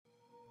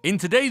In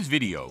today's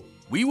video,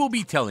 we will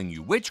be telling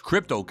you which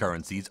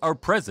cryptocurrencies are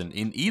present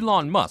in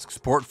Elon Musk's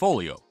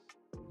portfolio.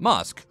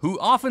 Musk, who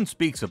often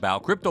speaks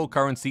about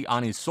cryptocurrency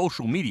on his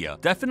social media,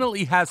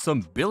 definitely has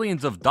some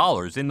billions of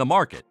dollars in the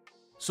market.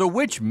 So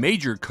which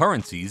major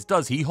currencies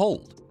does he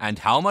hold? And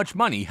how much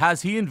money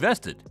has he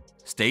invested?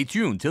 Stay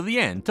tuned till the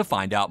end to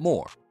find out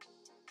more.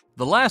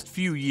 The last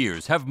few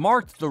years have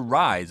marked the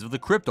rise of the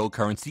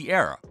cryptocurrency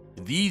era.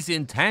 These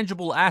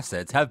intangible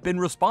assets have been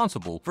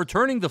responsible for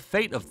turning the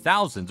fate of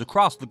thousands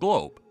across the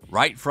globe,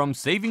 right from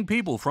saving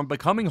people from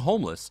becoming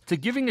homeless to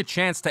giving a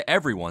chance to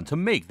everyone to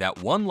make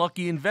that one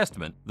lucky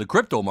investment. The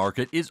crypto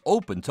market is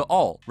open to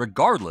all,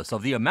 regardless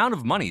of the amount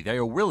of money they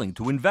are willing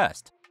to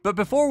invest. But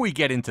before we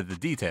get into the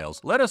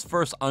details, let us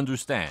first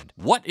understand,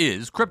 what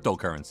is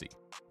cryptocurrency?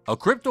 A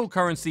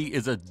cryptocurrency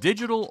is a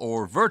digital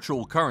or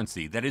virtual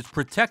currency that is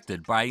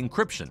protected by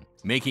encryption,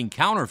 making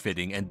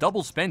counterfeiting and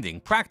double spending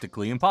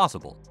practically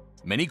impossible.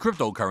 Many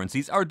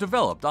cryptocurrencies are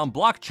developed on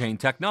blockchain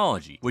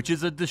technology, which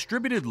is a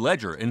distributed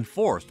ledger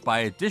enforced by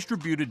a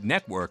distributed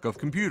network of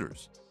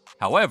computers.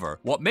 However,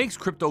 what makes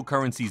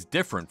cryptocurrencies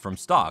different from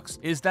stocks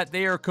is that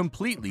they are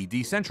completely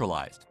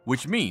decentralized,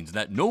 which means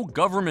that no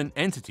government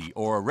entity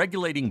or a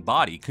regulating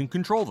body can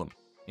control them.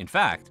 In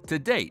fact, to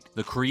date,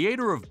 the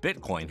creator of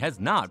Bitcoin has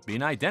not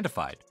been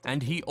identified,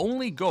 and he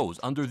only goes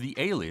under the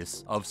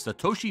alias of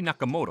Satoshi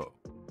Nakamoto.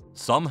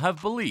 Some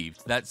have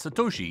believed that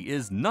Satoshi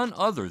is none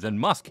other than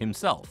Musk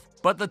himself,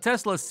 but the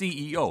Tesla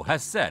CEO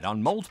has said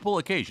on multiple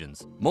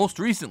occasions, most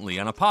recently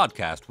on a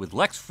podcast with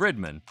Lex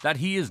Fridman, that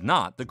he is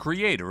not the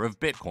creator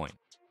of Bitcoin.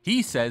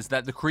 He says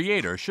that the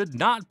creator should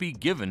not be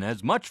given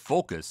as much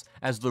focus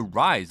as the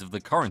rise of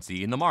the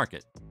currency in the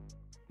market.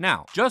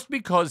 Now, just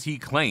because he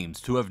claims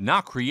to have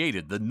not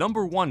created the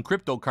 #1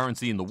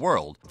 cryptocurrency in the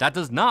world, that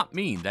does not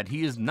mean that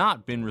he has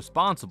not been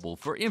responsible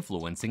for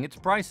influencing its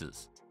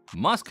prices.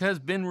 Musk has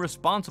been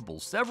responsible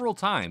several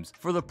times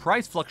for the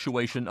price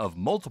fluctuation of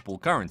multiple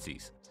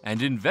currencies,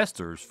 and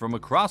investors from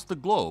across the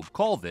globe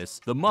call this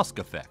the Musk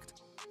effect.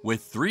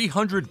 With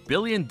 $300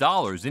 billion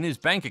in his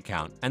bank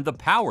account and the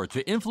power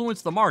to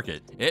influence the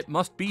market, it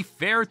must be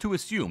fair to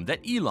assume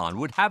that Elon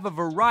would have a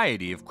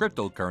variety of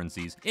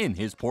cryptocurrencies in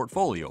his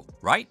portfolio,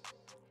 right?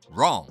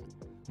 Wrong.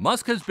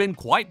 Musk has been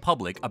quite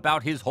public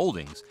about his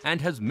holdings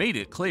and has made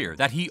it clear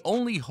that he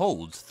only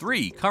holds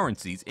 3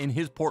 currencies in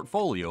his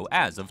portfolio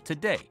as of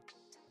today.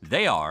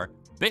 They are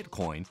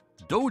Bitcoin,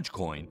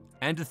 Dogecoin,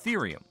 and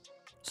Ethereum.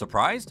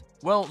 Surprised?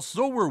 Well,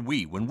 so were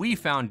we when we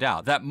found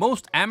out that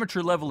most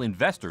amateur-level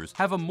investors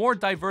have a more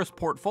diverse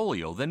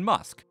portfolio than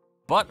Musk.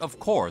 But of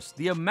course,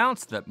 the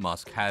amounts that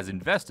Musk has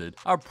invested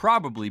are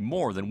probably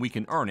more than we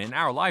can earn in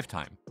our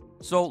lifetime.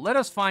 So let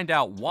us find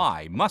out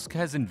why Musk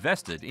has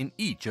invested in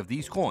each of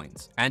these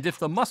coins, and if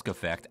the Musk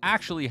effect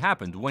actually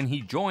happened when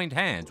he joined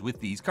hands with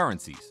these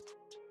currencies.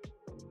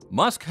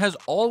 Musk has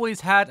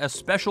always had a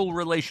special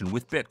relation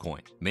with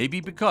Bitcoin,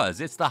 maybe because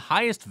it's the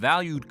highest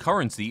valued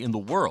currency in the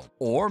world,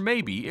 or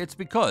maybe it's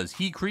because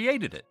he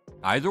created it.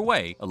 Either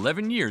way,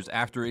 11 years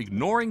after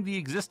ignoring the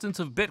existence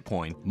of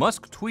Bitcoin,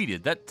 Musk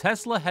tweeted that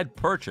Tesla had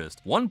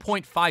purchased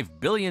 $1.5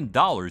 billion in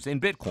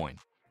Bitcoin.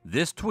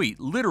 This tweet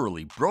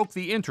literally broke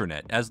the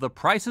internet as the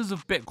prices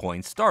of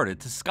Bitcoin started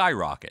to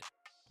skyrocket.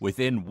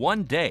 Within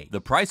one day,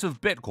 the price of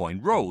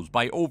Bitcoin rose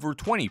by over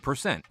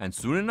 20%, and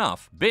soon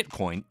enough,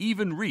 Bitcoin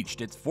even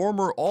reached its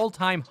former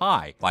all-time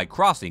high by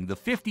crossing the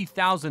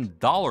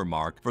 $50,000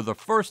 mark for the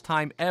first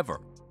time ever.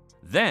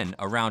 Then,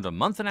 around a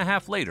month and a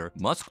half later,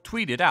 Musk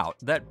tweeted out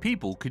that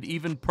people could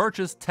even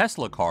purchase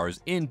Tesla cars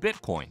in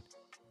Bitcoin.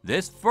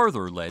 This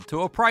further led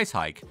to a price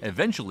hike,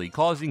 eventually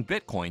causing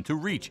Bitcoin to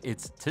reach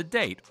its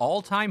to-date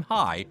all-time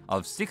high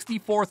of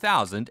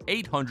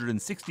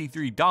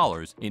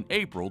 $64,863 in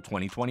April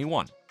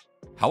 2021.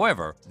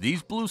 However,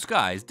 these blue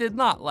skies did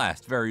not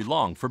last very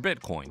long for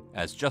Bitcoin,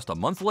 as just a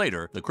month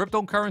later, the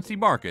cryptocurrency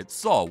market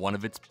saw one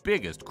of its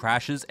biggest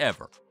crashes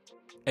ever.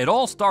 It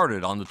all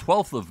started on the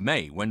 12th of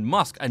May when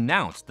Musk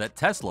announced that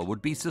Tesla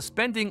would be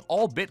suspending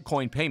all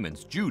Bitcoin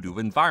payments due to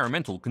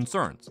environmental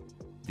concerns.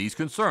 These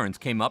concerns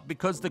came up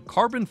because the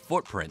carbon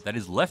footprint that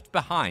is left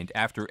behind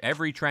after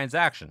every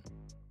transaction.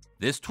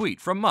 This tweet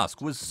from Musk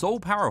was so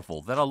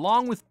powerful that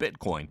along with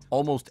Bitcoin,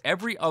 almost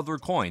every other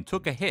coin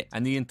took a hit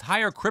and the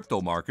entire crypto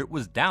market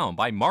was down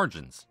by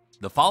margins.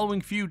 The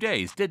following few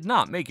days did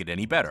not make it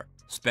any better.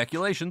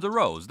 Speculations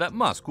arose that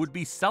Musk would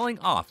be selling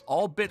off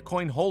all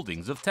Bitcoin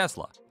holdings of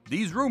Tesla.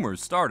 These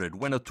rumors started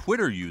when a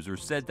Twitter user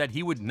said that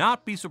he would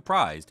not be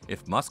surprised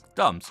if Musk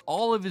dumps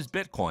all of his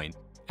Bitcoin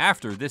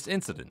after this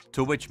incident,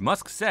 to which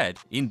Musk said,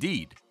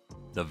 indeed.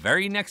 The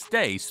very next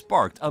day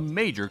sparked a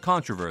major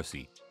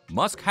controversy.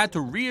 Musk had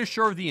to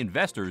reassure the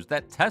investors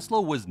that Tesla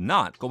was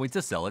not going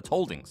to sell its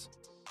holdings.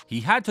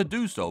 He had to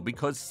do so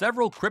because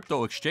several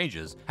crypto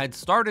exchanges had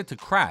started to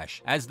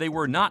crash as they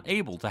were not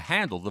able to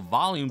handle the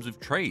volumes of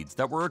trades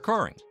that were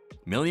occurring.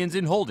 Millions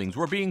in holdings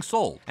were being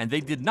sold, and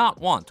they did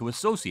not want to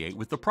associate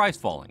with the price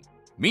falling.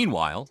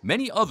 Meanwhile,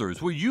 many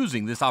others were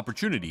using this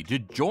opportunity to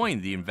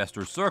join the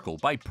investor circle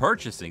by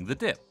purchasing the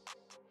dip.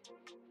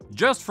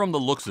 Just from the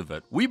looks of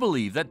it, we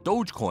believe that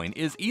Dogecoin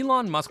is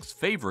Elon Musk's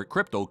favorite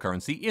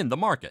cryptocurrency in the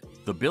market.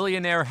 The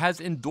billionaire has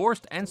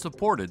endorsed and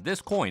supported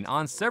this coin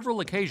on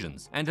several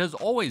occasions and has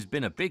always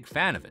been a big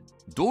fan of it.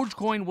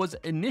 Dogecoin was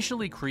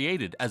initially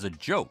created as a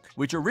joke,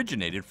 which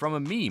originated from a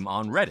meme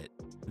on Reddit.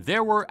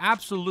 There were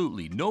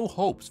absolutely no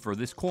hopes for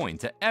this coin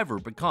to ever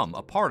become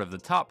a part of the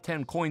top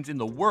 10 coins in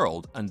the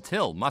world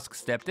until Musk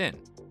stepped in.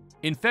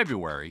 In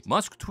February,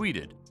 Musk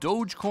tweeted,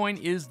 "Dogecoin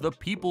is the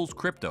people's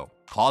crypto,"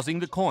 causing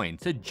the coin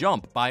to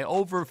jump by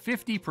over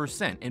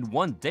 50% in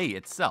one day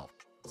itself.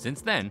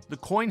 Since then, the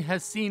coin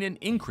has seen an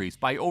increase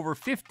by over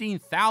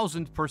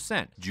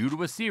 15,000% due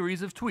to a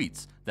series of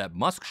tweets that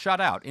Musk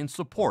shot out in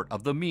support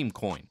of the meme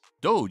coin.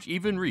 Doge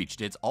even reached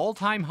its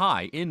all-time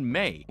high in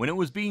May when it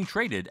was being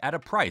traded at a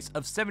price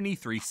of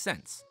 73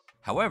 cents.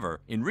 However,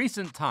 in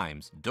recent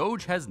times,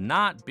 Doge has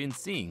not been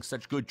seeing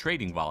such good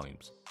trading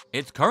volumes.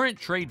 Its current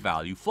trade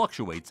value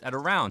fluctuates at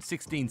around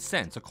 16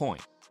 cents a coin.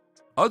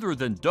 Other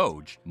than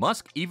Doge,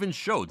 Musk even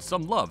showed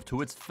some love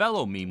to its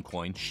fellow meme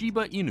coin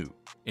Shiba Inu.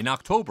 In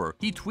October,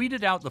 he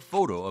tweeted out the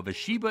photo of a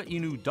Shiba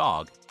Inu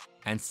dog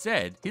and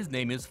said his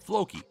name is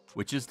Floki,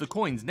 which is the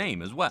coin's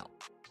name as well.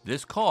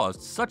 This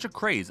caused such a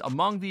craze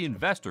among the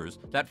investors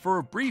that for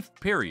a brief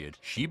period,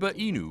 Shiba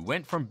Inu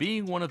went from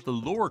being one of the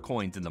lower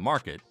coins in the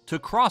market to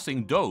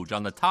crossing Doge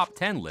on the top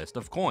 10 list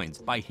of coins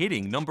by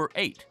hitting number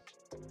 8.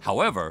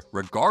 However,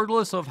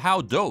 regardless of how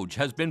Doge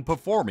has been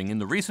performing in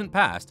the recent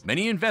past,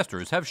 many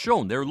investors have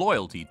shown their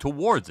loyalty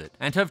towards it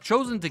and have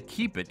chosen to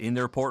keep it in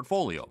their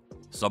portfolio.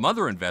 Some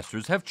other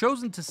investors have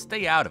chosen to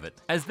stay out of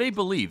it, as they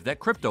believe that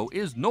crypto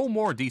is no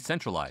more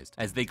decentralized,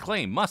 as they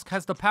claim Musk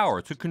has the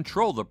power to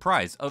control the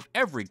price of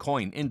every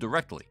coin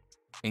indirectly.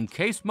 In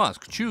case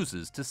Musk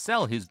chooses to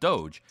sell his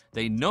Doge,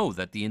 they know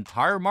that the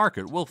entire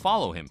market will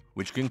follow him,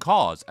 which can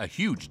cause a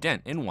huge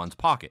dent in one's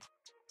pocket.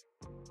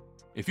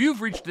 If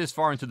you've reached this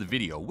far into the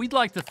video, we'd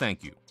like to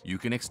thank you. You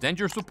can extend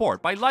your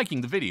support by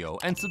liking the video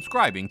and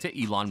subscribing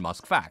to Elon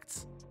Musk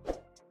Facts.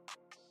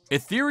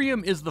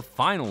 Ethereum is the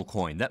final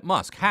coin that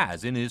Musk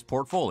has in his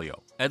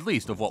portfolio, at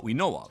least of what we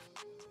know of.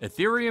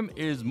 Ethereum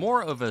is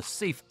more of a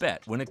safe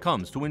bet when it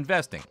comes to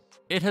investing.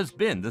 It has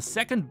been the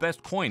second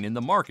best coin in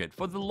the market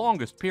for the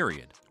longest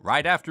period,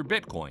 right after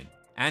Bitcoin,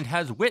 and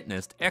has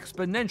witnessed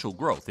exponential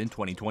growth in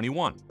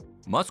 2021.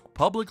 Musk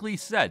publicly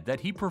said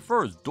that he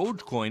prefers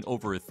Dogecoin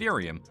over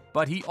Ethereum,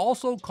 but he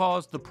also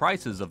caused the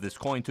prices of this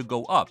coin to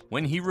go up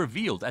when he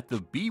revealed at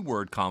the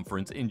B-Word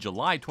conference in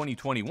July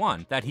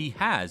 2021 that he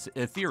has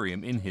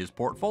Ethereum in his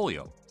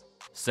portfolio.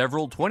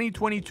 Several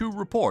 2022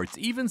 reports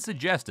even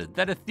suggested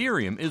that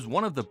Ethereum is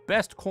one of the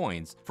best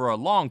coins for a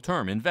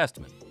long-term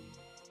investment.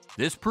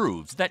 This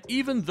proves that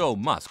even though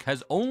Musk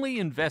has only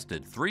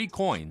invested 3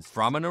 coins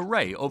from an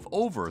array of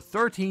over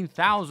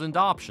 13,000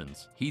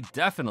 options, he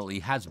definitely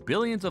has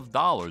billions of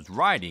dollars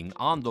riding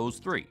on those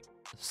 3.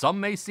 Some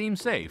may seem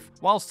safe,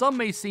 while some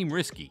may seem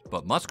risky,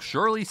 but Musk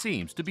surely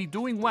seems to be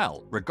doing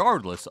well,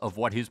 regardless of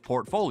what his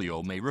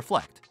portfolio may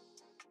reflect.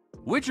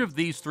 Which of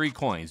these 3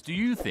 coins do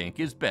you think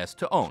is best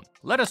to own?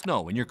 Let us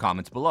know in your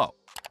comments below.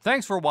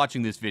 Thanks for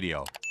watching this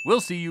video. We'll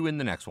see you in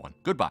the next one.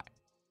 Goodbye.